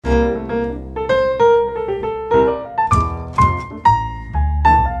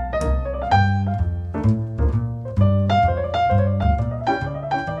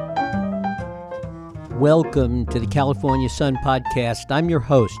Welcome to the California Sun Podcast. I'm your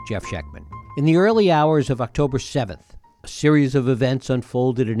host, Jeff Schechtman. In the early hours of October 7th, a series of events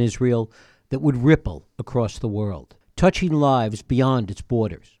unfolded in Israel that would ripple across the world, touching lives beyond its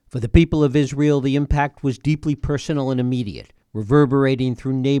borders. For the people of Israel, the impact was deeply personal and immediate, reverberating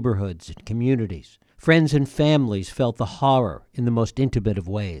through neighborhoods and communities. Friends and families felt the horror in the most intimate of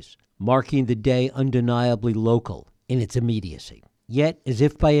ways, marking the day undeniably local in its immediacy. Yet, as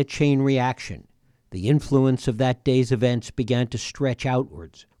if by a chain reaction, the influence of that day's events began to stretch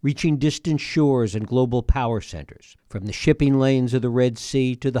outwards, reaching distant shores and global power centers, from the shipping lanes of the Red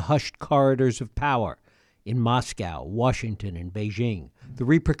Sea to the hushed corridors of power in Moscow, Washington, and Beijing. The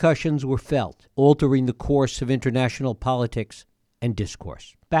repercussions were felt, altering the course of international politics and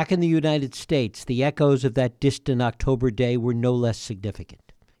discourse. Back in the United States, the echoes of that distant October day were no less significant.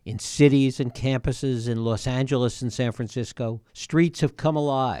 In cities and campuses in Los Angeles and San Francisco, streets have come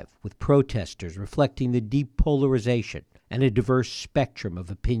alive with protesters reflecting the deep polarization and a diverse spectrum of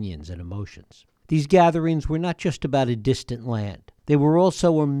opinions and emotions. These gatherings were not just about a distant land. They were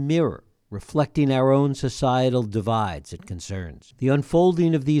also a mirror reflecting our own societal divides and concerns. The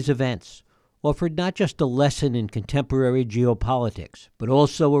unfolding of these events offered not just a lesson in contemporary geopolitics, but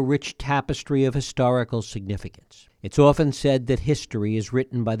also a rich tapestry of historical significance. It's often said that history is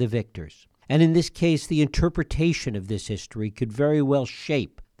written by the victors, and in this case, the interpretation of this history could very well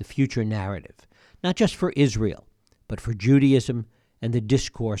shape the future narrative, not just for Israel, but for Judaism and the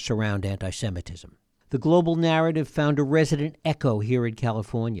discourse around anti-Semitism. The global narrative found a resident echo here in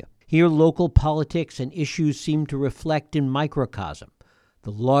California. Here, local politics and issues seem to reflect in microcosm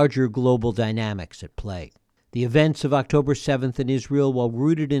the larger global dynamics at play. The events of October 7th in Israel, while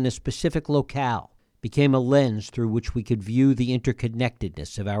rooted in a specific locale, became a lens through which we could view the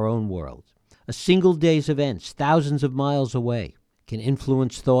interconnectedness of our own world. A single day's events, thousands of miles away, can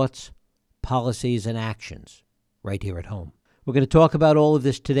influence thoughts, policies, and actions right here at home. We're going to talk about all of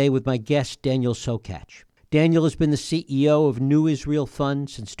this today with my guest, Daniel Sokatch. Daniel has been the CEO of New Israel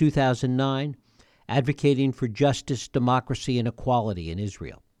Fund since 2009, advocating for justice, democracy, and equality in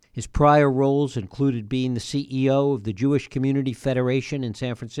Israel. His prior roles included being the CEO of the Jewish Community Federation in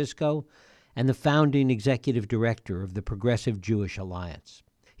San Francisco and the founding executive director of the Progressive Jewish Alliance.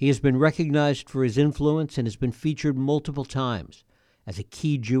 He has been recognized for his influence and has been featured multiple times as a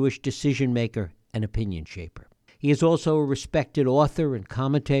key Jewish decision-maker and opinion shaper. He is also a respected author and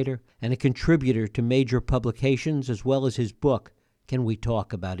commentator and a contributor to major publications, as well as his book, Can We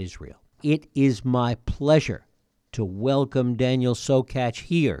Talk About Israel? It is my pleasure to welcome Daniel Sokatch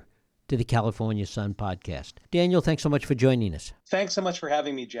here to the California Sun Podcast. Daniel, thanks so much for joining us. Thanks so much for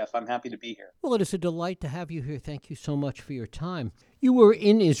having me, Jeff. I'm happy to be here. Well, it is a delight to have you here. Thank you so much for your time. You were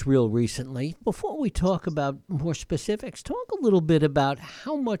in Israel recently. Before we talk about more specifics, talk a little bit about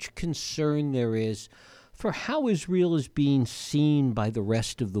how much concern there is for how Israel is being seen by the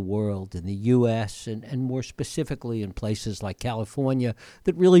rest of the world, in the U.S., and more specifically in places like California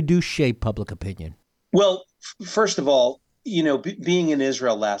that really do shape public opinion. Well, first of all, being in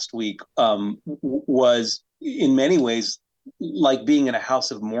Israel last week was in many ways like being in a house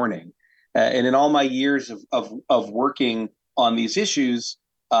of mourning. And in all my years of working on these issues,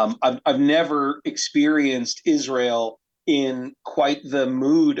 I've never experienced Israel in quite the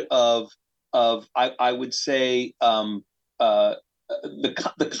mood of I would say the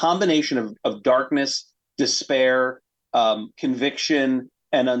combination of darkness, despair, conviction,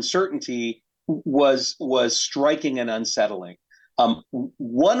 and uncertainty was striking and unsettling.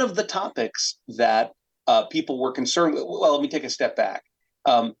 One of the topics that people were concerned with, well, let me take a step back.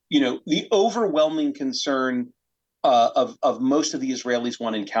 The overwhelming concern of most of the Israelis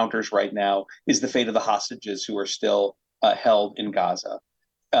one encounters right now is the fate of the hostages who are still held in Gaza.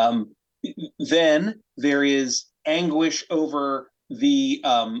 Then there is anguish over the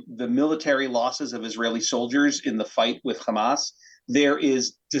military losses of Israeli soldiers in the fight with Hamas. There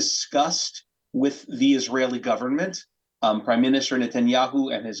is disgust with the Israeli government. Prime Minister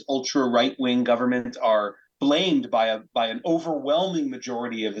Netanyahu and his ultra-right-wing government are blamed by an overwhelming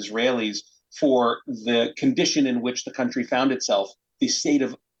majority of Israelis for the condition in which the country found itself, the state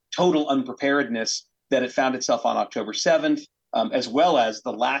of total unpreparedness that it found itself on October 7th, as well as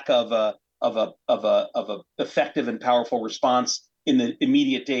the lack of a effective and powerful response in the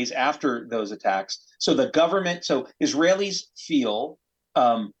immediate days after those attacks. So Israelis feel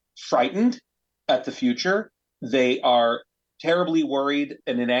frightened at the future. They are terribly worried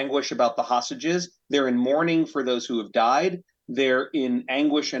and in anguish about the hostages. They're in mourning for those who have died. They're in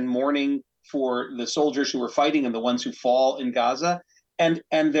anguish and mourning for the soldiers who are fighting and the ones who fall in Gaza. And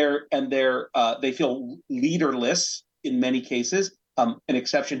they feel leaderless in many cases. An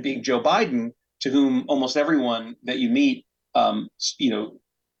exception being Joe Biden, to whom almost everyone that you meet,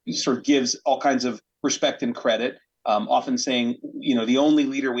 sort of gives all kinds of respect and credit, often saying, the only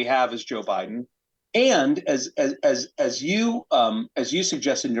leader we have is Joe Biden. And as you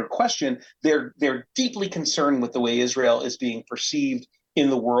suggested in your question, they're deeply concerned with the way Israel is being perceived in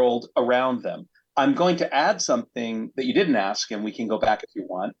the world around them. I'm going to add something that you didn't ask, and we can go back if you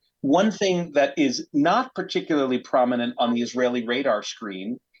want. One thing that is not particularly prominent on the Israeli radar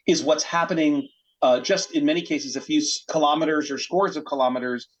screen is what's happening just in many cases a few kilometers or scores of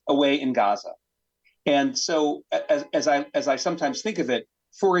kilometers away in Gaza. And so as I sometimes think of it,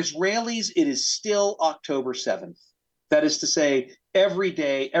 for Israelis, it is still October 7th. That is to say, every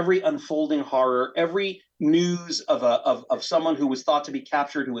day, every unfolding horror, every news of someone who was thought to be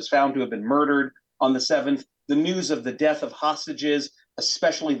captured, who was found to have been murdered on the 7th, the news of the death of hostages,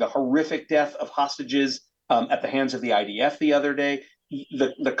 especially the horrific death of hostages at the hands of the IDF the other day,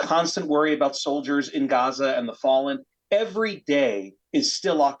 the constant worry about soldiers in Gaza and the fallen, every day is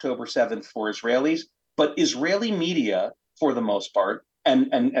still October 7th for Israelis. But Israeli media, for the most part,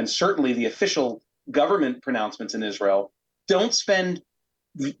 and certainly the official government pronouncements in Israel, don't spend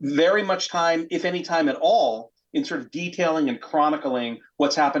very much time, if any time at all, in sort of detailing and chronicling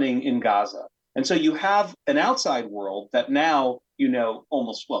what's happening in Gaza. And so you have an outside world that now,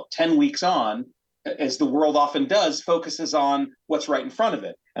 almost, 10 weeks on, as the world often does, focuses on what's right in front of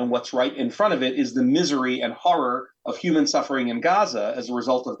it. And what's right in front of it is the misery and horror of human suffering in Gaza as a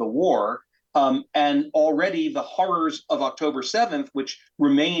result of the war. And already the horrors of October 7th, which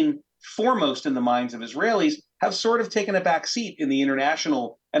remain foremost in the minds of Israelis, have sort of taken a back seat in the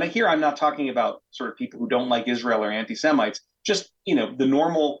international. And here I'm not talking about sort of people who don't like Israel or anti-Semites, just, the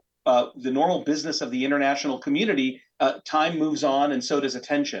normal business of the international community. Time moves on, and so does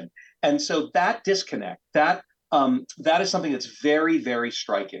attention. And so that disconnect, that is something that's very, very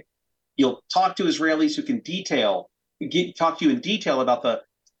striking. You'll talk to Israelis who can talk to you in detail about the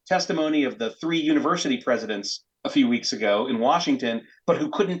testimony of the 3 university presidents a few weeks ago in Washington, but who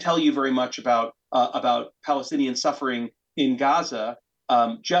couldn't tell you very much about Palestinian suffering in Gaza,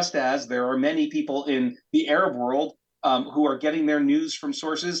 just as there are many people in the Arab world who are getting their news from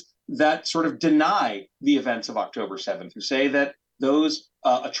sources that sort of deny the events of October 7th, who say that those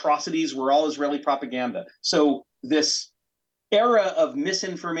atrocities were all Israeli propaganda. So this era of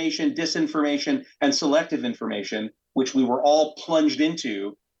misinformation, disinformation, and selective information, which we were all plunged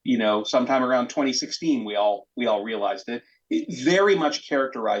into, sometime around 2016, we all realized it very much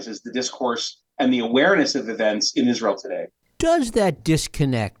characterizes the discourse and the awareness of events in Israel today. Does that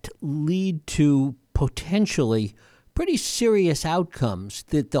disconnect lead to potentially pretty serious outcomes,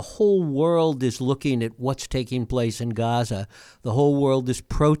 that the whole world is looking at what's taking place in Gaza? The whole world is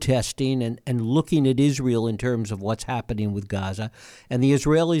protesting and looking at Israel in terms of what's happening with Gaza. And the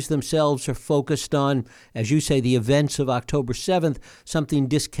Israelis themselves are focused on, as you say, the events of October 7th, something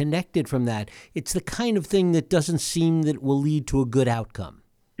disconnected from that. It's the kind of thing that doesn't seem that will lead to a good outcome.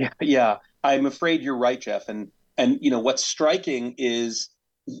 Yeah, I'm afraid you're right, Jeff. And what's striking is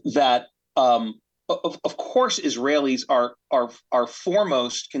that of course, Israelis are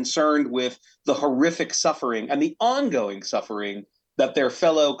foremost concerned with the horrific suffering and the ongoing suffering that their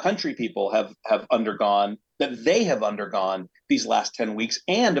fellow country people have undergone, that they have undergone these last 10 weeks.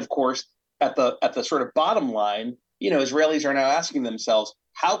 And of course, at the sort of bottom line, Israelis are now asking themselves,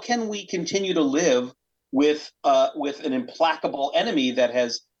 how can we continue to live with an implacable enemy that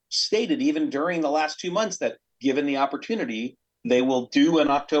has stated even during the last 2 months that, given the opportunity, they will do an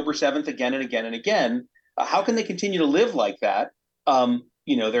October 7th again and again and again. How can they continue to live like that?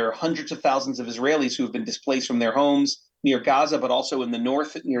 There are hundreds of thousands of Israelis who have been displaced from their homes near Gaza, but also in the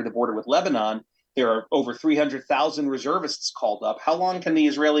north near the border with Lebanon. There are over 300,000 reservists called up. How long can the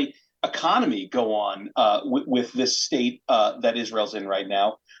Israeli economy go on with this state that Israel's in right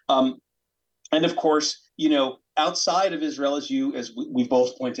now? And of course, outside of Israel, as we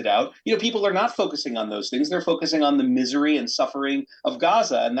both pointed out, people are not focusing on those things. They're focusing on the misery and suffering of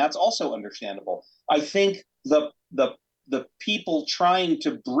Gaza, and that's also understandable. I think the people trying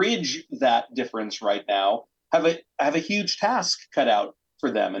to bridge that difference right now have a huge task cut out for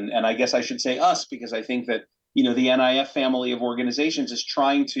them, and I guess I should say us, because I think that the NIF family of organizations is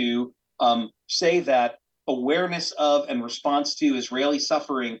trying to say that awareness of and response to Israeli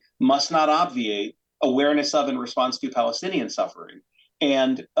suffering must not obviate awareness of and response to Palestinian suffering.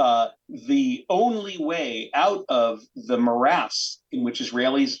 And the only way out of the morass in which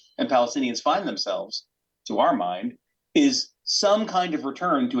Israelis and Palestinians find themselves, to our mind, is some kind of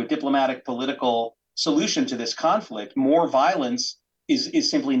return to a diplomatic political solution to this conflict. More violence is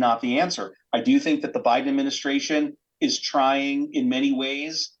simply not the answer. I do think that the Biden administration is trying in many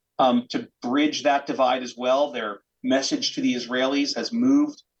ways to bridge that divide as well. Their message to the Israelis has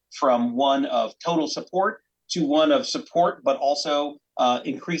moved from one of total support to one of support, but also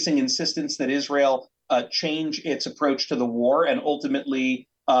increasing insistence that Israel change its approach to the war and ultimately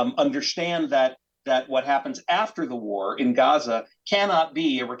understand that what happens after the war in Gaza cannot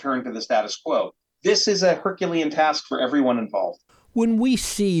be a return to the status quo. This is a Herculean task for everyone involved. When we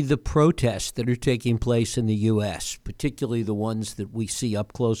see the protests that are taking place in the U.S., particularly the ones that we see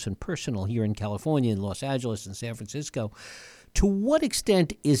up close and personal here in California, in Los Angeles and San Francisco, to what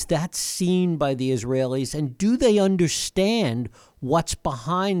extent is that seen by the Israelis, and do they understand what's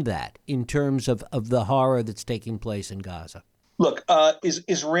behind that in terms of the horror that's taking place in Gaza? Look,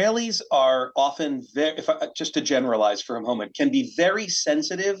 Israelis are often, just to generalize for a moment, can be very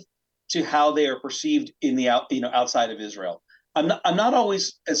sensitive to how they are perceived in the outside of Israel. I'm not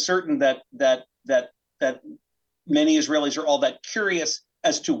always as certain that many Israelis are all that curious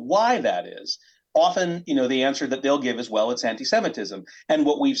as to why that is. Often, the answer that they'll give is, well, it's anti-Semitism. And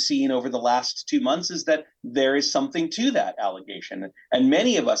what we've seen over the last 2 months is that there is something to that allegation. And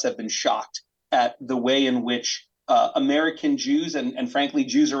many of us have been shocked at the way in which American Jews and frankly,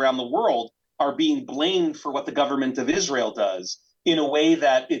 Jews around the world are being blamed for what the government of Israel does in a way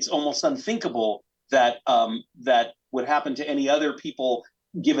that it's almost unthinkable that would happen to any other people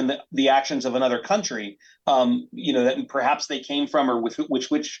given the actions of another country, that perhaps they came from or with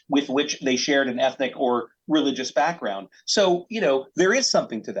which they shared an ethnic or religious background. So, there is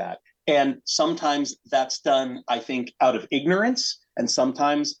something to that. And sometimes that's done, I think, out of ignorance, and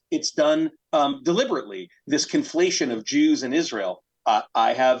sometimes it's done deliberately, this conflation of Jews and Israel.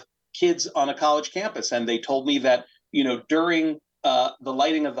 I have kids on a college campus, and they told me that, during the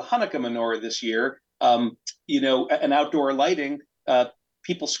lighting of the Hanukkah menorah this year, an outdoor lighting,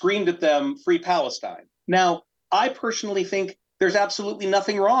 people screamed at them, "Free Palestine." Now, I personally think there's absolutely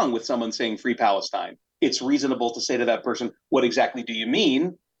nothing wrong with someone saying "Free Palestine." It's reasonable to say to that person, what exactly do you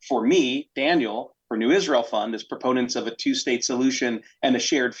mean? For me, Daniel, for New Israel Fund, as proponents of a two-state solution and a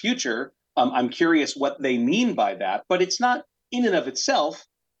shared future, I'm curious what they mean by that, but it's not in and of itself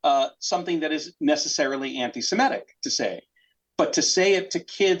something that is necessarily anti-Semitic to say. But to say it to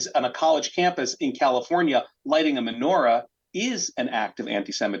kids on a college campus in California lighting a menorah is an act of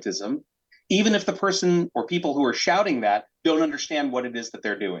anti-Semitism, even if the person or people who are shouting that don't understand what it is that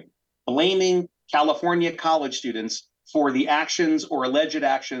they're doing. Blaming California college students for the actions or alleged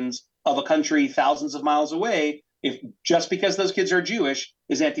actions of a country thousands of miles away, if just because those kids are Jewish,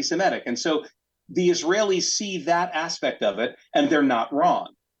 is anti-Semitic. And so the Israelis see that aspect of it, and they're not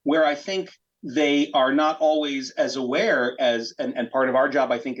wrong. Where I think they are not always as aware as, and part of our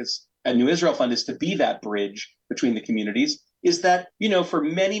job, I think, is at New Israel Fund, is to be that bridge between the communities, is that, for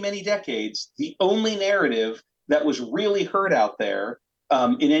many, many decades, the only narrative that was really heard out there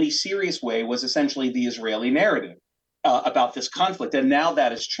in any serious way was essentially the Israeli narrative about this conflict. And now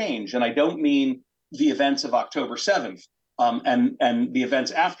that has changed. And I don't mean the events of October 7th and the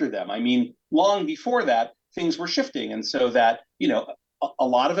events after them. I mean, long before that, things were shifting. And so that, a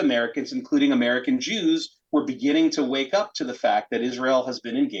lot of Americans, including American Jews, were beginning to wake up to the fact that Israel has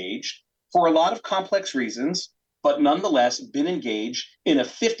been engaged for a lot of complex reasons, but nonetheless been engaged in a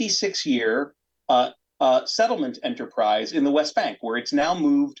 56-year settlement enterprise in the West Bank, where it's now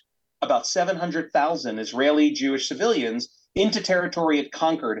moved about 700,000 Israeli Jewish civilians into territory it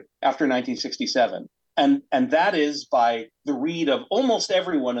conquered after 1967. And that is, by the read of almost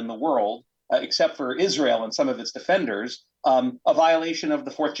everyone in the world, except for Israel and some of its defenders, a violation of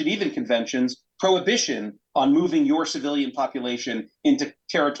the Fourth Genevan Convention's prohibition on moving your civilian population into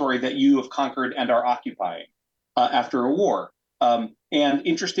territory that you have conquered and are occupying after a war. And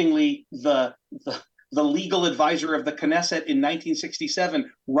interestingly, the legal advisor of the Knesset in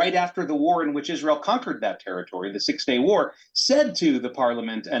 1967, right after the war in which Israel conquered that territory, the Six-Day War, said to the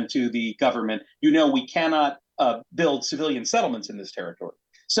parliament and to the government, we cannot build civilian settlements in this territory.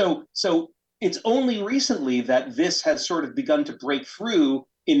 So it's only recently that this has sort of begun to break through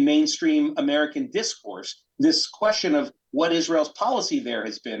in mainstream American discourse, this question of what Israel's policy there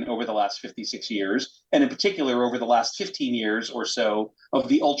has been over the last 56 years, and in particular over the last 15 years or so of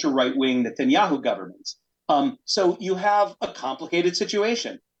the ultra-right-wing Netanyahu governments. So you have a complicated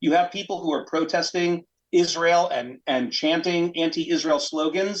situation. You have people who are protesting Israel and chanting anti-Israel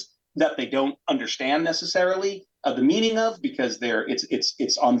slogans that they don't understand necessarily the meaning of, because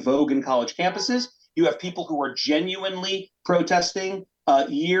it's on vogue in college campuses. You have people who are genuinely protesting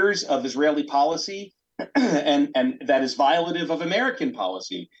years of Israeli policy and that is violative of American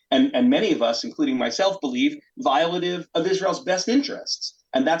policy. And many of us, including myself, believe violative of Israel's best interests.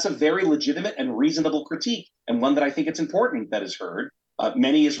 And that's a very legitimate and reasonable critique, and one that I think it's important that is heard.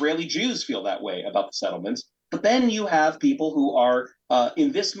 Many Israeli Jews feel that way about the settlements. But then you have people who are,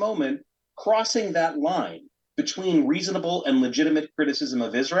 in this moment, crossing that line between reasonable and legitimate criticism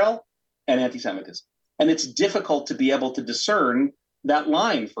of Israel and anti-Semitism. And it's difficult to be able to discern that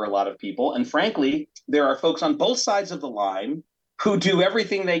line for a lot of people. And frankly, there are folks on both sides of the line who do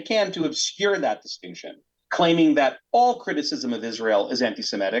everything they can to obscure that distinction, claiming that all criticism of Israel is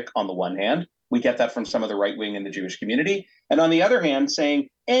anti-Semitic on the one hand. We get that from some of the right wing in the Jewish community. And on the other hand, saying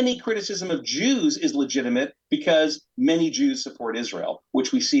any criticism of Jews is legitimate because many Jews support Israel,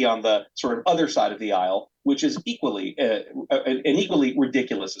 which we see on the sort of other side of the aisle, which is equally an equally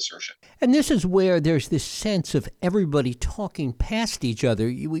ridiculous assertion. And this is where there's this sense of everybody talking past each other.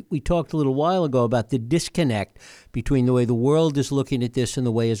 We talked a little while ago about the disconnect between the way the world is looking at this and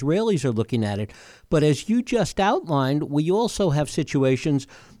the way Israelis are looking at it. But as you just outlined, we also have situations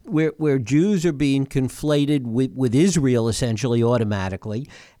where Jews are being conflated with Israel essentially automatically,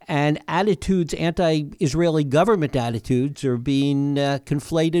 and attitudes, anti-Israeli government attitudes, are being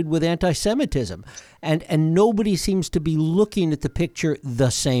conflated with anti-Semitism. And nobody seems to be looking at the picture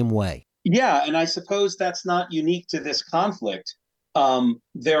the same way. Yeah, and I suppose that's not unique to this conflict.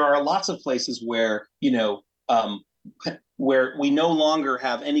 There are lots of places where, where we no longer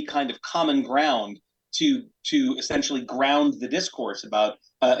have any kind of common ground to essentially ground the discourse about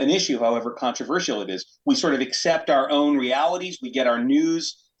an issue, however controversial it is. We sort of accept our own realities. We get our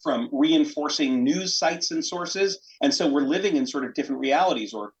news from reinforcing news sites and sources. And so we're living in sort of different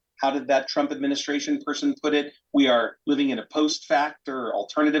realities. Or how did that Trump administration person put it? We are living in a post-fact or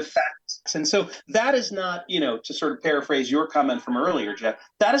alternative facts. And so that is not, to sort of paraphrase your comment from earlier, Jeff,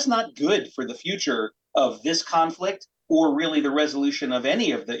 that is not good for the future of this conflict or really the resolution of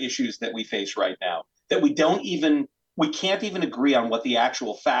any of the issues that we face right now. That we can't even agree on what the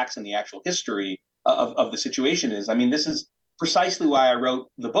actual facts and the actual history of the situation is. I mean, this is precisely why I wrote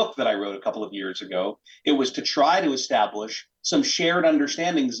the book that I wrote a couple of years ago. It was to try to establish some shared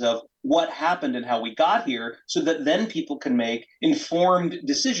understandings of what happened and how we got here, so that then people can make informed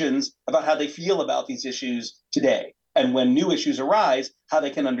decisions about how they feel about these issues today. And when new issues arise, how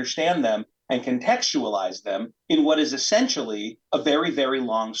they can understand them and contextualize them in what is essentially a very, very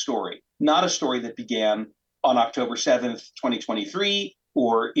long story, not a story that began on October 7th, 2023,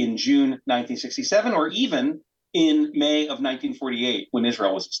 or in June 1967, or even in May of 1948, when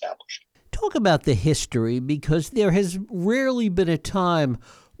Israel was established. Talk about the history, because there has rarely been a time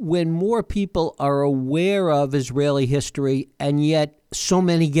when more people are aware of Israeli history, and yet so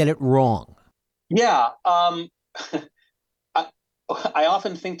many get it wrong. Yeah. I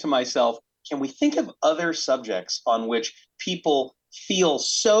often think to myself, can we think of other subjects on which people feel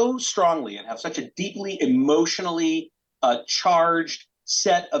so strongly and have such a deeply emotionally charged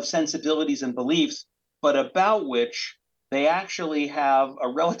set of sensibilities and beliefs, but about which they actually have a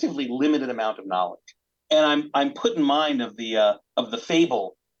relatively limited amount of knowledge? And I'm put in mind of the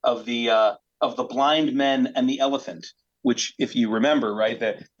fable of the blind men and the elephant, which, if you remember, right,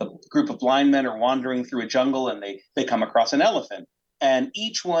 the group of blind men are wandering through a jungle and they come across an elephant, and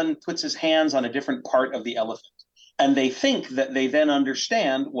each one puts his hands on a different part of the elephant. And they think that they then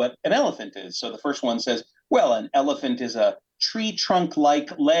understand what an elephant is. So the first one says, well, an elephant is a tree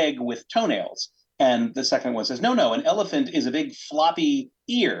trunk-like leg with toenails. And the second one says, no, an elephant is a big floppy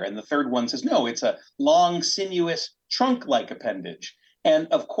ear. And the third one says, no, it's a long, sinuous trunk-like appendage. And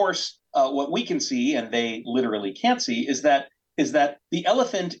of course, what we can see, and they literally can't see, is that the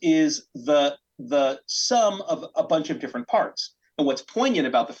elephant is the sum of a bunch of different parts. And what's poignant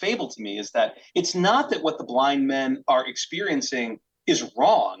about the fable to me is that it's not that what the blind men are experiencing is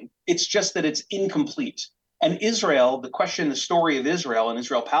wrong. It's just that it's incomplete. And Israel, the story of Israel and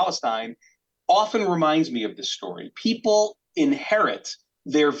Israel-Palestine often reminds me of this story. People inherit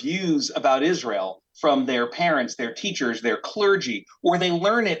their views about Israel from their parents, their teachers, their clergy, or they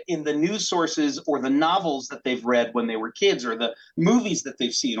learn it in the news sources or the novels that they've read when they were kids, or the movies that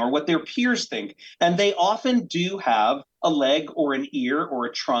they've seen, or what their peers think. And they often do have a leg or an ear or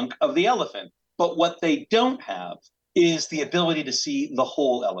a trunk of the elephant. But what they don't have is the ability to see the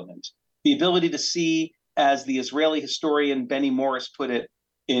whole element, the ability to see, as the Israeli historian Benny Morris put it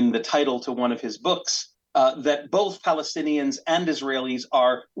in the title to one of his books, that both Palestinians and Israelis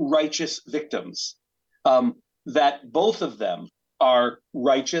are righteous victims, that both of them are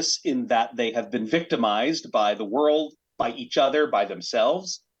righteous in that they have been victimized by the world, by each other, by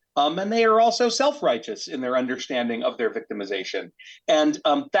themselves, and they are also self-righteous in their understanding of their victimization. And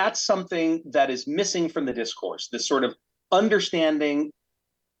that's something that is missing from the discourse, this sort of understanding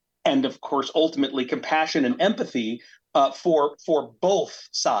and, of course, ultimately compassion and empathy for both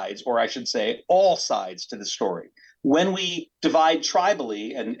sides, or I should say all sides to the story. when we divide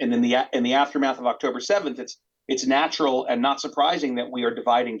tribally, and in the aftermath of October 7th, it's natural and not surprising that we are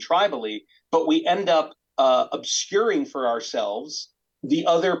dividing tribally, but we end up obscuring for ourselves the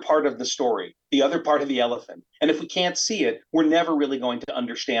other part of the story, the other part of the elephant. And if we can't see it, we're never really going to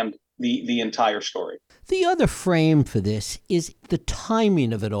understand the entire story. The other frame for this is the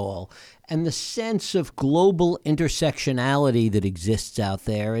timing of it all and the sense of global intersectionality that exists out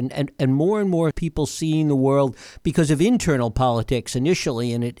there, and more people seeing the world because of internal politics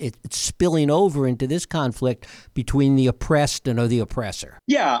initially, and it's spilling over into this conflict between the oppressed and the oppressor.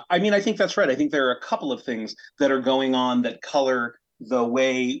 Yeah, I mean, I think that's right. I think there are a couple of things that are going on that color the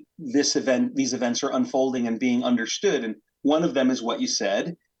way these events are unfolding and being understood. And one of them is what you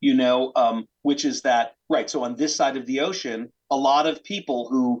said, which is that, right, so on this side of the ocean, a lot of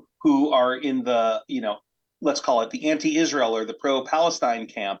people who are in the, let's call it the anti-Israel or the pro-Palestine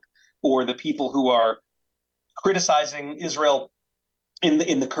camp, or the people who are criticizing Israel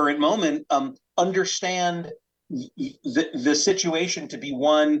in the current moment, understand the situation to be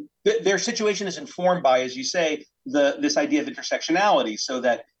one. Their situation is informed by, as you say, this idea of intersectionality, so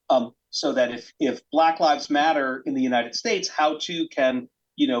that if Black Lives Matter in the United States, how too can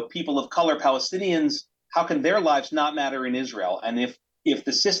people of color, Palestinians, how can their lives not matter in Israel? And if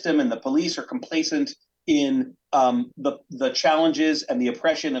the system and the police are complacent in the challenges and the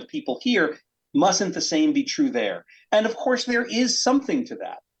oppression of people here, mustn't the same be true there? And of course, there is something to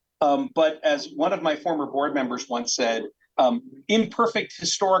that. But as one of my former board members once said, imperfect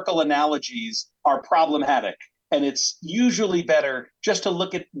historical analogies are problematic. And it's usually better just to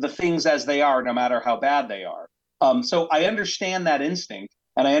look at the things as they are, no matter how bad they are. So I understand that instinct,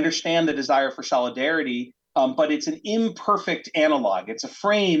 and I understand the desire for solidarity, but it's an imperfect analog. It's a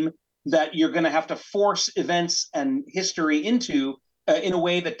frame that you're going to have to force events and history into in a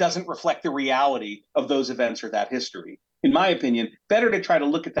way that doesn't reflect the reality of those events or that history. In my opinion, better to try to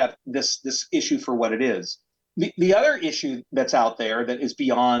look at this issue for what it is. The other issue that's out there that is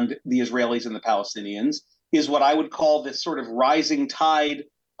beyond the Israelis and the Palestinians is what I would call this sort of rising tide,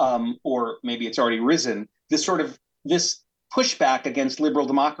 or maybe it's already risen, this pushback against liberal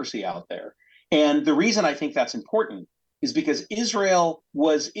democracy out there. And the reason I think that's important is because Israel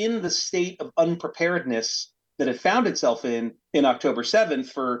was in the state of unpreparedness that it found itself in October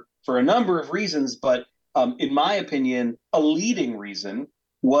 7th for a number of reasons, but in my opinion, a leading reason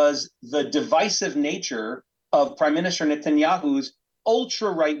was the divisive nature of Prime Minister Netanyahu's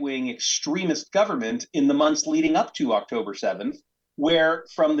ultra-right-wing extremist government in the months leading up to October 7th, where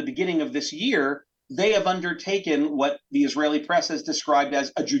from the beginning of this year, they have undertaken what the Israeli press has described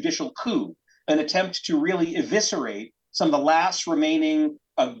as a judicial coup, an attempt to really eviscerate some of the last remaining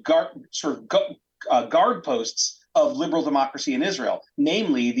guard posts of liberal democracy in Israel,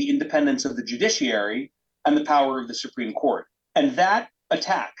 namely the independence of the judiciary and the power of the Supreme Court. And that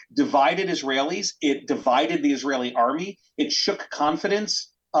attack divided Israelis. It divided the Israeli army. It shook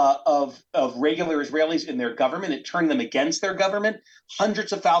confidence of regular Israelis in their government. It turned them against their government.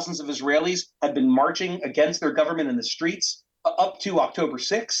 Hundreds of thousands of Israelis had been marching against their government in the streets up to October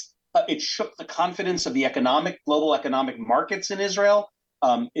 6th. It shook the confidence of the global economic markets in Israel.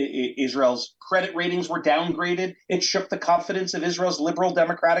 Israel's credit ratings were downgraded. It shook the confidence of Israel's liberal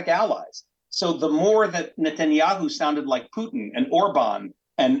democratic allies. So the more that Netanyahu sounded like Putin and Orban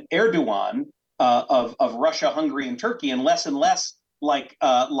and Erdogan of Russia, Hungary, and Turkey, and less like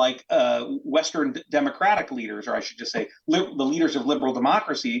Western democratic leaders, or I should just say the leaders of liberal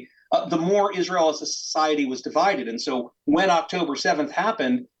democracy, the more Israel as a society was divided. And so when October 7th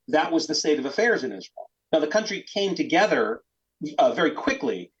happened, that was the state of affairs in Israel. Now, the country came together very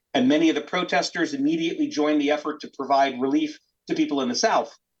quickly, and many of the protesters immediately joined the effort to provide relief to people in the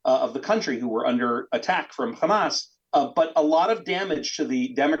south of the country who were under attack from Hamas. But a lot of damage to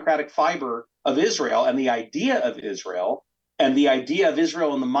the democratic fiber of Israel and the idea of Israel in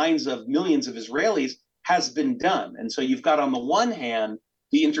the minds of millions of Israelis has been done. And so you've got, on the one hand,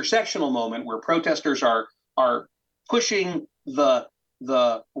 the intersectional moment where protesters are pushing the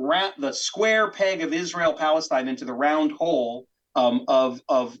square peg of Israel-Palestine into the round hole of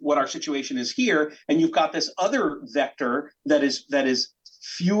what our situation is here, and you've got this other vector that is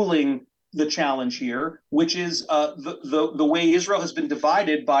fueling the challenge here, which is the way Israel has been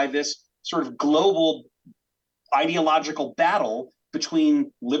divided by this sort of global ideological battle between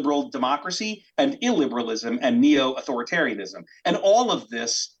liberal democracy and illiberalism and neo-authoritarianism, and all of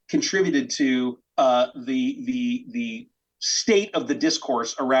this contributed to the state of the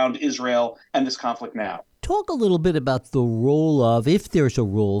discourse around Israel and this conflict now. Talk a little bit about the role of, if there's a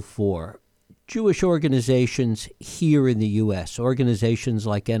role for, Jewish organizations here in the U.S., organizations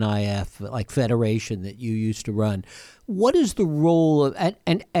like NIF, like Federation that you used to run, what is the role of,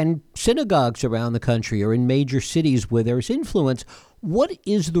 and synagogues around the country or in major cities where there's influence, what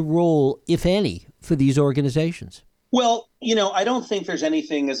is the role, if any, for these organizations? Well, I don't think there's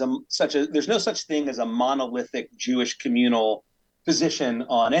anything there's no such thing as a monolithic Jewish communal position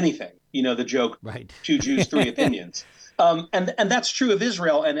on anything. The joke, right? Two Jews, three opinions. And that's true of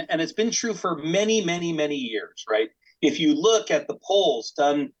Israel, and it's been true for many, many, many years, right? If you look at the polls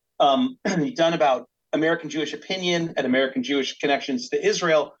done about American Jewish opinion and American Jewish connections to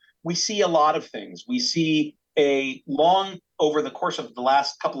Israel, we see a lot of things. We see over the course of the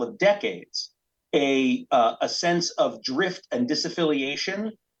last couple of decades, a sense of drift and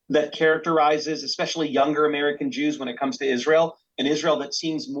disaffiliation that characterizes especially younger American Jews when it comes to Israel. An Israel that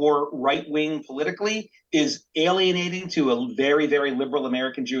seems more right-wing politically is alienating to a very, very liberal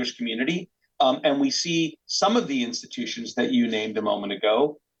American Jewish community. And we see some of the institutions that you named a moment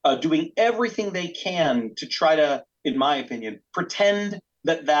ago doing everything they can to try to, in my opinion, pretend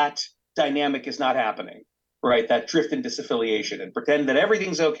that dynamic is not happening, right? That drift and disaffiliation, and pretend that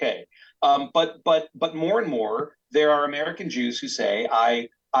everything's okay. But more and more, there are American Jews who say,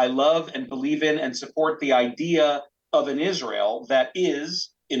 I love and believe in and support the idea of an Israel that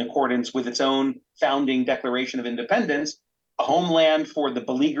is, in accordance with its own founding Declaration of Independence, a homeland for the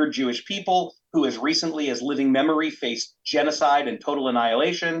beleaguered Jewish people who as recently as living memory faced genocide and total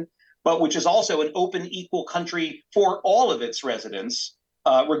annihilation, but which is also an open, equal country for all of its residents,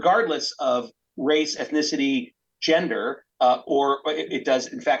 regardless of race, ethnicity, gender, or it does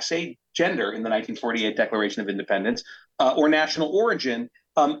in fact say gender in the 1948 Declaration of Independence, or national origin.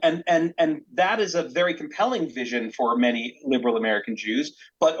 And that is a very compelling vision for many liberal American Jews.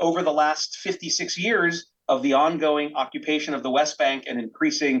 But over the last 56 years of the ongoing occupation of the West Bank and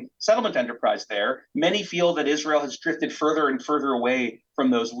increasing settlement enterprise there, many feel that Israel has drifted further and further away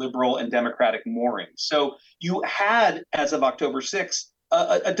from those liberal and democratic moorings. So you had, as of October 6th,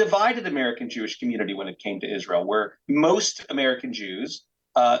 a divided American Jewish community when it came to Israel, where most American Jews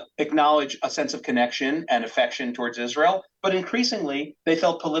acknowledge a sense of connection and affection towards Israel, but increasingly they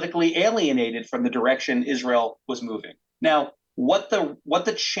felt politically alienated from the direction Israel was moving. Now, what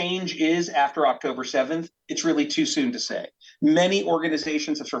the change is after October 7th, it's really too soon to say. Many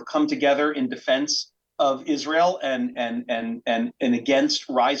organizations have sort of come together in defense of Israel and against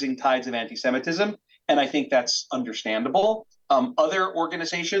rising tides of anti-Semitism, and I think that's understandable. Other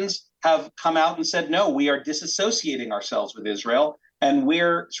organizations have come out and said, no, we are disassociating ourselves with Israel, and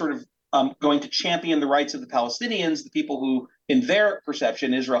we're sort of going to champion the rights of the Palestinians, the people who, in their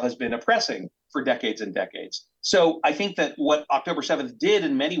perception, Israel has been oppressing for decades and decades. So I think that what October 7th did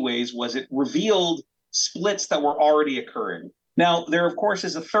in many ways was it revealed splits that were already occurring. Now, there, of course,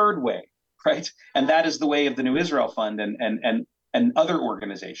 is a third way, right? And that is the way of the New Israel Fund and other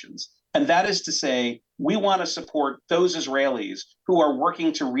organizations. And that is to say, we want to support those Israelis who are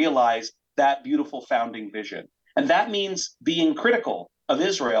working to realize that beautiful founding vision. And that means being critical of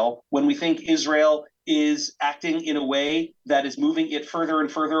Israel when we think Israel is acting in a way that is moving it further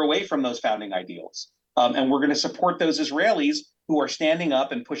and further away from those founding ideals. And we're going to support those Israelis who are standing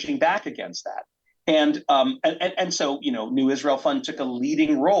up and pushing back against that. And so, New Israel Fund took a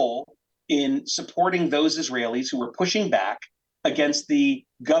leading role in supporting those Israelis who were pushing back against the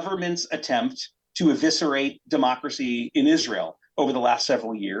government's attempt to eviscerate democracy in Israel over the last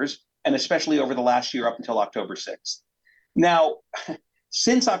several years, and especially over the last year up until October 6th. Now,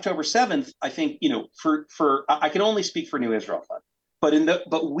 since October 7th, I think, I can only speak for New Israel Fund,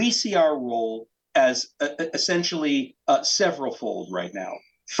 but we see our role as essentially several-fold right now.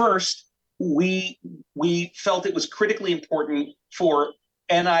 First, we felt it was critically important for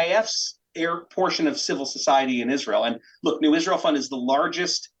NIF's portion of civil society in Israel. And look, New Israel Fund is the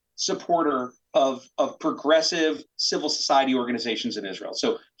largest supporter of progressive civil society organizations in Israel.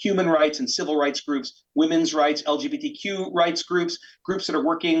 So human rights and civil rights groups, women's rights, LGBTQ rights groups that are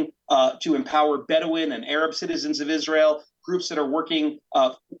working to empower Bedouin and Arab citizens of Israel, groups that are working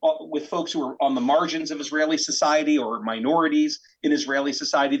with folks who are on the margins of Israeli society or minorities in Israeli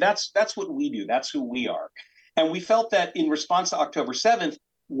society. That's what we do. That's who we are. And we felt that in response to October 7th,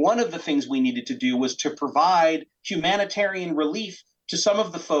 one of the things we needed to do was to provide humanitarian relief to some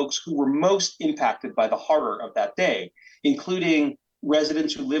of the folks who were most impacted by the horror of that day, including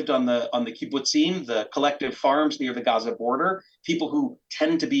residents who lived on the kibbutzim, the collective farms near the Gaza border, people who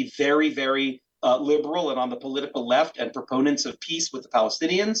tend to be very, very liberal and on the political left and proponents of peace with the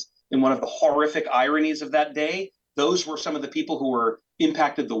Palestinians. In one of the horrific ironies of that day, those were some of the people who were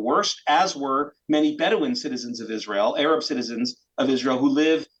impacted the worst, as were many Bedouin citizens of Israel, Arab citizens of Israel, who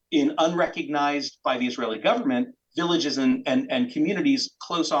live in unrecognized by the Israeli government villages and communities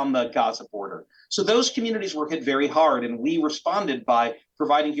close on the Gaza border. So those communities were hit very hard, and we responded by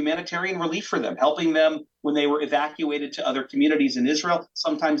providing humanitarian relief for them, helping them when they were evacuated to other communities in Israel.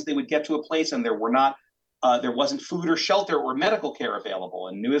 Sometimes they would get to a place and there wasn't food or shelter or medical care available,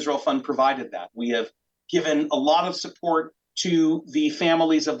 and New Israel Fund provided that. We have given a lot of support to the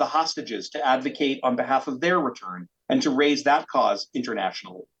families of the hostages to advocate on behalf of their return and to raise that cause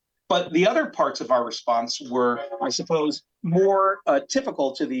internationally. But the other parts of our response were, I suppose, more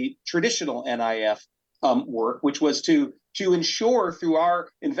typical to the traditional NIF work, which was to ensure through our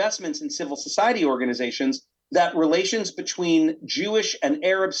investments in civil society organizations that relations between Jewish and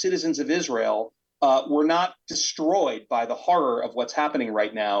Arab citizens of Israel were not destroyed by the horror of what's happening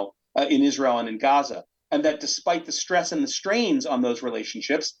right now in Israel and in Gaza. And that despite the stress and the strains on those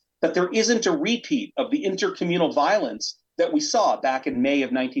relationships, that there isn't a repeat of the intercommunal violence that we saw back in May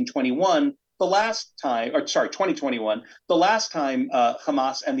of 2021, the last time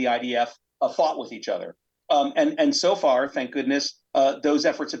Hamas and the IDF fought with each other. And so far, thank goodness, those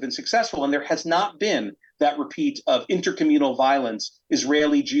efforts have been successful, and there has not been that repeat of intercommunal violence,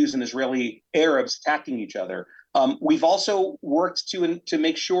 Israeli Jews and Israeli Arabs attacking each other. We've also worked to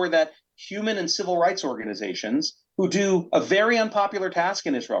make sure that human and civil rights organizations who do a very unpopular task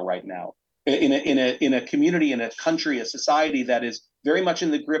in Israel right now, in a community, in a country, a society that is very much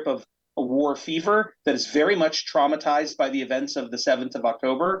in the grip of a war fever, that is very much traumatized by the events of the 7th of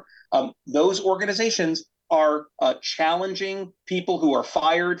October. Those organizations are challenging people who are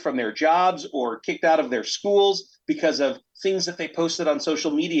fired from their jobs or kicked out of their schools because of things that they posted on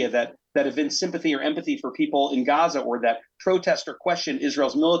social media that evince sympathy or empathy for people in Gaza, or that protest or question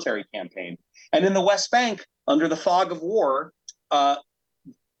Israel's military campaign. And in the West Bank, under the fog of war,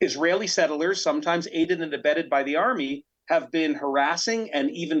 Israeli settlers, sometimes aided and abetted by the army, have been harassing and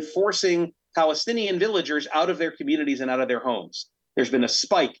even forcing Palestinian villagers out of their communities and out of their homes. There's been a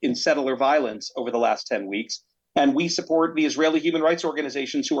spike in settler violence over the last 10 weeks, and we support the Israeli human rights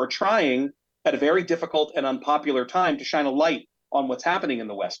organizations who are trying, at a very difficult and unpopular time, to shine a light on what's happening in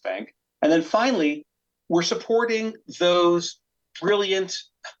the West Bank. And then finally, we're supporting those brilliant,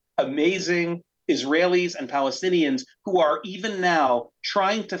 amazing Israelis and Palestinians who are even now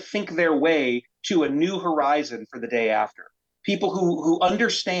trying to think their way to a new horizon for the day after. People who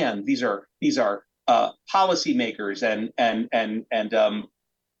understand these are policymakers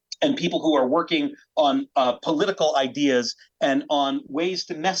and people who are working on political ideas and on ways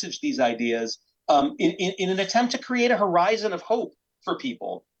to message these ideas in an attempt to create a horizon of hope for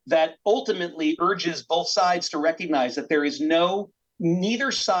people that ultimately urges both sides to recognize that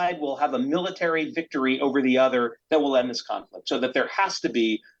neither side will have a military victory over the other that will end this conflict, so that there has to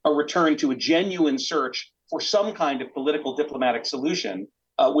be a return to a genuine search for some kind of political diplomatic solution,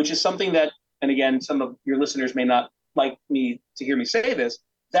 which is something that, and again, some of your listeners may not like me to hear me say this,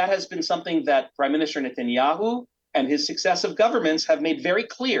 that has been something that Prime Minister Netanyahu and his successive governments have made very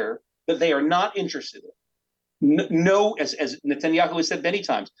clear that they are not interested in. No, as Netanyahu has said many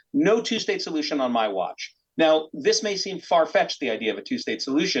times, no two-state solution on my watch. Now, this may seem far-fetched, the idea of a two-state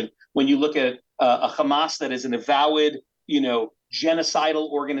solution, when you look at a Hamas that is an avowed,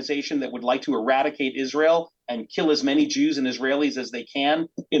 genocidal organization that would like to eradicate Israel and kill as many Jews and Israelis as they can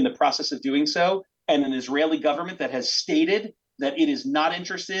in the process of doing so, and an Israeli government that has stated that it is not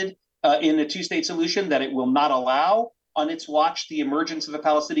interested in a two-state solution, that it will not allow on its watch the emergence of a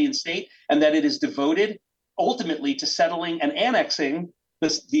Palestinian state, and that it is devoted ultimately to settling and annexing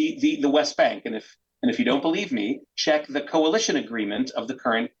the West Bank. And if you don't believe me, check the coalition agreement of the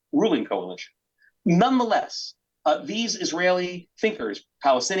current ruling coalition. Nonetheless, these Israeli thinkers,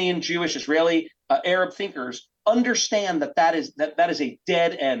 Palestinian, Jewish, Israeli, Arab thinkers, understand that is a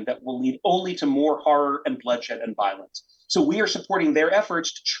dead end that will lead only to more horror and bloodshed and violence. So we are supporting their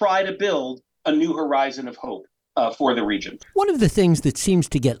efforts to try to build a new horizon of hope for the region. One of the things that seems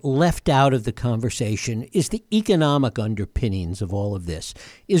to get left out of the conversation is the economic underpinnings of all of this.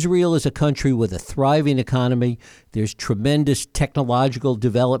 Israel is a country with a thriving economy. There's tremendous technological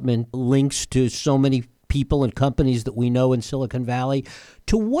development, links to so many people and companies that we know in Silicon Valley.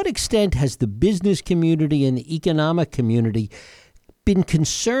 To what extent has the business community and the economic community been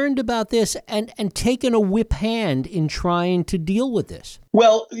concerned about this and taken a whip hand in trying to deal with this?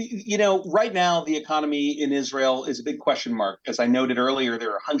 Well, right now, the economy in Israel is a big question mark. As I noted earlier,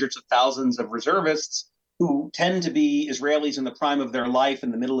 there are hundreds of thousands of reservists who tend to be Israelis in the prime of their life,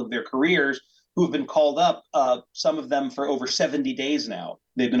 in the middle of their careers, who have been called up, some of them for over 70 days now.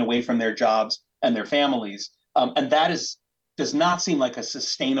 They've been away from their jobs and their families. And that does not seem like a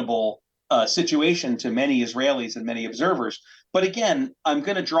sustainable situation to many Israelis and many observers. But again, I'm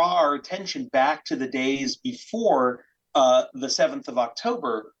going to draw our attention back to the days before the 7th of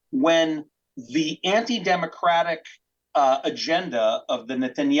October, when the anti-democratic agenda of the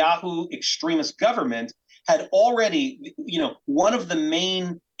Netanyahu extremist government had already, one of the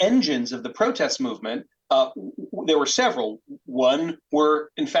main engines of the protest movement. There were several. One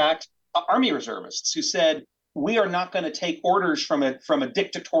were, in fact, army reservists who said, we are not going to take orders from an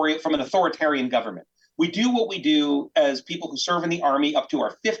authoritarian government. We do what we do as people who serve in the army up to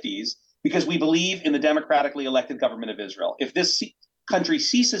our 50s because we believe in the democratically elected government of Israel. If this country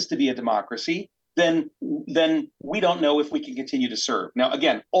ceases to be a democracy, then we don't know if we can continue to serve. Now,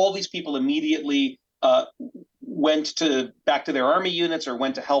 again, all these people immediately went back to their army units or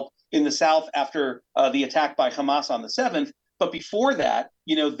went to help in the south after the attack by Hamas on the 7th. But before that,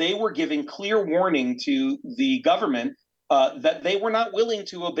 they were giving clear warning to the government that they were not willing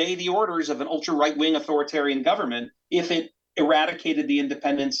to obey the orders of an ultra-right-wing authoritarian government if it eradicated the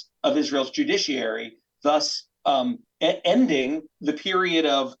independence of Israel's judiciary, thus ending the period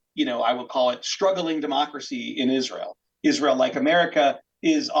of, I would call it struggling democracy in Israel. Israel, like America,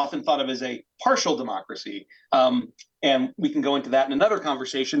 is often thought of as a partial democracy. And we can go into that in another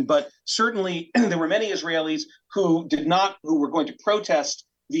conversation. But certainly there were many Israelis who were going to protest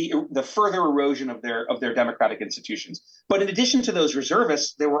the further erosion of their democratic institutions. But in addition to those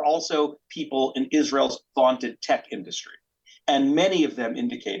reservists, there were also people in Israel's vaunted tech industry. And many of them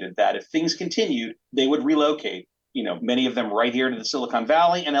indicated that if things continued, they would relocate, many of them right here to the Silicon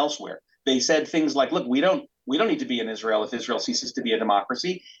Valley and elsewhere. They said things like, look, we don't need to be in Israel if Israel ceases to be a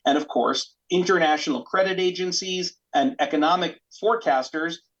democracy. And of course, international credit agencies and economic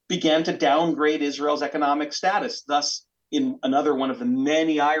forecasters began to downgrade Israel's economic status. Thus, in another one of the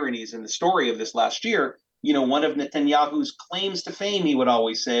many ironies in the story of this last year, one of Netanyahu's claims to fame, he would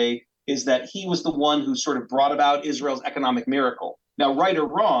always say, is that he was the one who sort of brought about Israel's economic miracle. Now, right or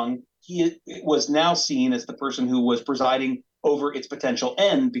wrong, he was now seen as the person who was presiding over its potential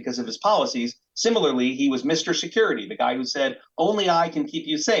end because of his policies. Similarly, he was Mr. Security, the guy who said, only I can keep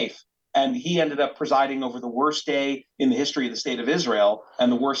you safe. And he ended up presiding over the worst day in the history of the state of Israel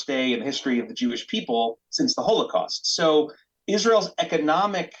and the worst day in the history of the Jewish people since the Holocaust. So Israel's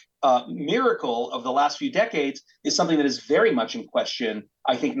economic miracle of the last few decades is something that is very much in question,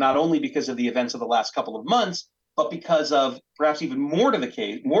 I think, not only because of the events of the last couple of months, but because of perhaps even more to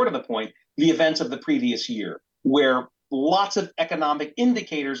the point, the events of the previous year, where lots of economic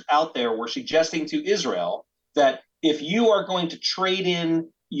indicators out there were suggesting to Israel that if you are going to trade in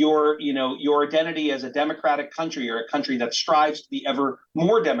your identity as a democratic country or a country that strives to be ever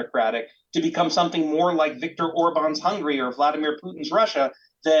more democratic to become something more like Viktor Orban's Hungary or Vladimir Putin's Russia,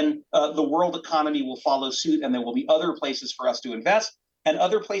 then the world economy will follow suit, and there will be other places for us to invest and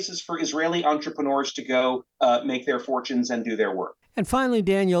other places for Israeli entrepreneurs to go make their fortunes and do their work. And finally,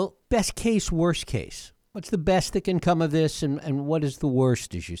 Daniel, best case, worst case. What's the best that can come of this, and what is the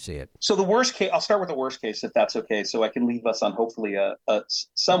worst as you see it? So the worst case, I'll start with the worst case, if that's okay, so I can leave us on hopefully a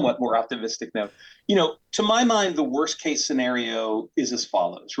somewhat more optimistic note. To my mind, the worst case scenario is as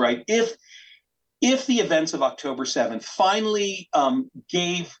follows, right? If the events of October 7th finally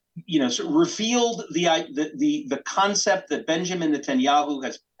revealed the concept that Benjamin Netanyahu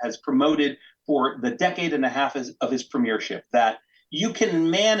has promoted for the decade and a half of his premiership, that you can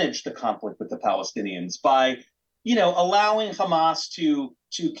manage the conflict with the Palestinians by, allowing Hamas to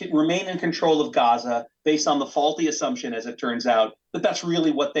remain in control of Gaza based on the faulty assumption, as it turns out, that that's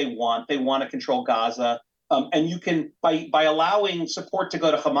really what they want. They want to control Gaza. And you can, by allowing support to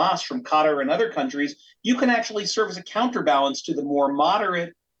go to Hamas from Qatar and other countries, you can actually serve as a counterbalance to the more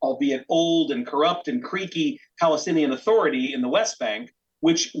moderate, albeit old and corrupt and creaky Palestinian Authority in the West Bank,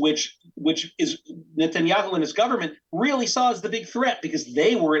 which is Netanyahu and his government really saw as the big threat, because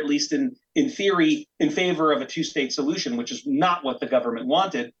they were, at least in theory, in favor of a two-state solution, which is not what the government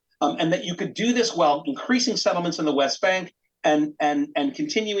wanted, and that you could do this while increasing settlements in the West Bank and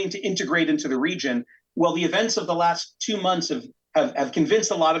continuing to integrate into the region. Well, the events of the last 2 months have convinced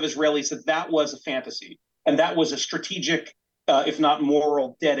a lot of Israelis that that was a fantasy, and that was a strategic, if not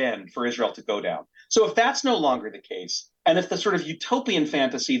moral, dead end for Israel to go down. So if that's no longer the case, and if the sort of utopian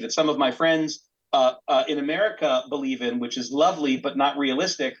fantasy that some of my friends in America believe in, which is lovely but not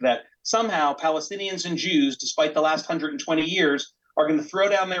realistic, that somehow Palestinians and Jews, despite the last 120 years, are going to throw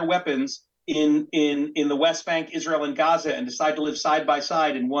down their weapons in the West Bank, Israel, and Gaza, and decide to live side by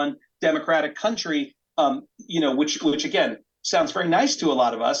side in one democratic country, which again sounds very nice to a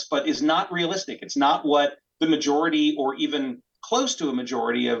lot of us, but is not realistic. It's not what the majority, or even close to a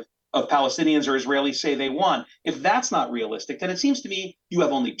majority, of of Palestinians or Israelis say they want, if that's not realistic, then it seems to me you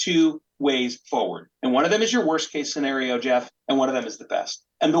have only two ways forward. And one of them is your worst case scenario, Jeff, and one of them is the best.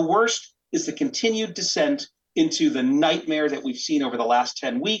 And the worst is the continued descent into the nightmare that we've seen over the last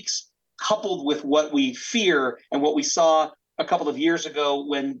 10 weeks, coupled with what we fear and what we saw a couple of years ago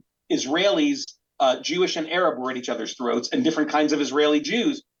when Israelis, Jewish and Arab, were at each other's throats, and different kinds of Israeli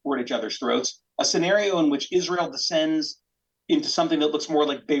Jews were at each other's throats, a scenario in which Israel descends into something that looks more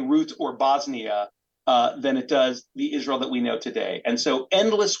like Beirut or Bosnia than it does the Israel that we know today. And so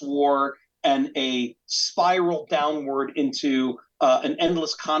endless war and a spiral downward into an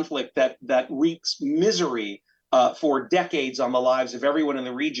endless conflict that wreaks misery for decades on the lives of everyone in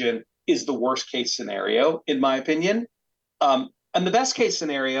the region is the worst case scenario, in my opinion. And the best case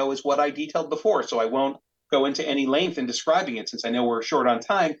scenario is what I detailed before, so I won't go into any length in describing it since I know we're short on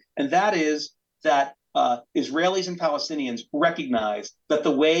time, and that is that Israelis and Palestinians recognize that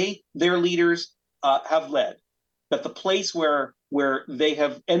the way their leaders have led, that the place where they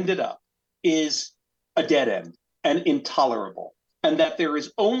have ended up is a dead end and intolerable, and that there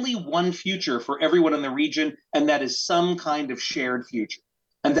is only one future for everyone in the region, and that is some kind of shared future.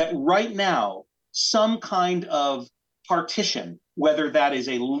 And that right now, some kind of partition, whether that is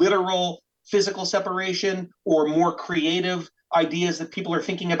a literal physical separation or more creative ideas that people are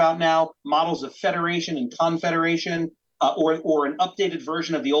thinking about now, models of federation and confederation, or an updated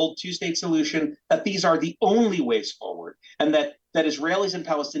version of the old two-state solution, that these are the only ways forward, and that Israelis and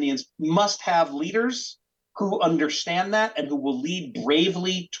Palestinians must have leaders who understand that and who will lead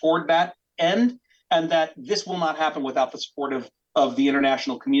bravely toward that end, and that this will not happen without the support of the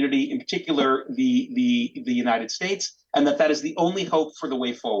international community, in particular the United States, and that is the only hope for the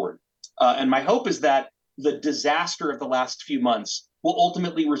way forward. And my hope is that the disaster of the last few months will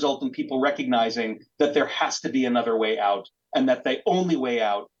ultimately result in people recognizing that there has to be another way out, and that the only way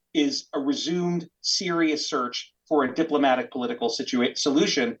out is a resumed serious search for a diplomatic political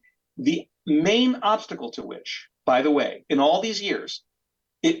solution, the main obstacle to which, by the way, in all these years,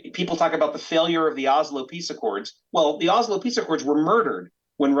 people talk about the failure of the Oslo Peace Accords. Well, the Oslo Peace Accords were murdered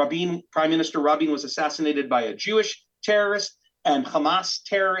when Prime Minister Rabin was assassinated by a Jewish terrorist, and Hamas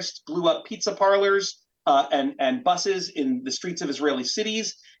terrorists blew up pizza parlors and buses in the streets of Israeli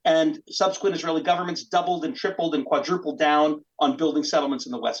cities, and subsequent Israeli governments doubled and tripled and quadrupled down on building settlements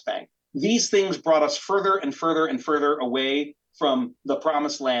in the West Bank. These things brought us further and further and further away from the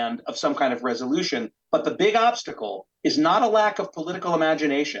promised land of some kind of resolution. But the big obstacle is not a lack of political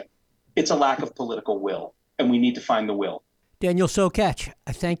imagination. It's a lack of political will, and we need to find the will. Daniel Sokatch,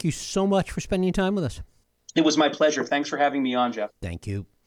 I thank you so much for spending time with us. It was my pleasure. Thanks for having me on, Jeff. Thank you.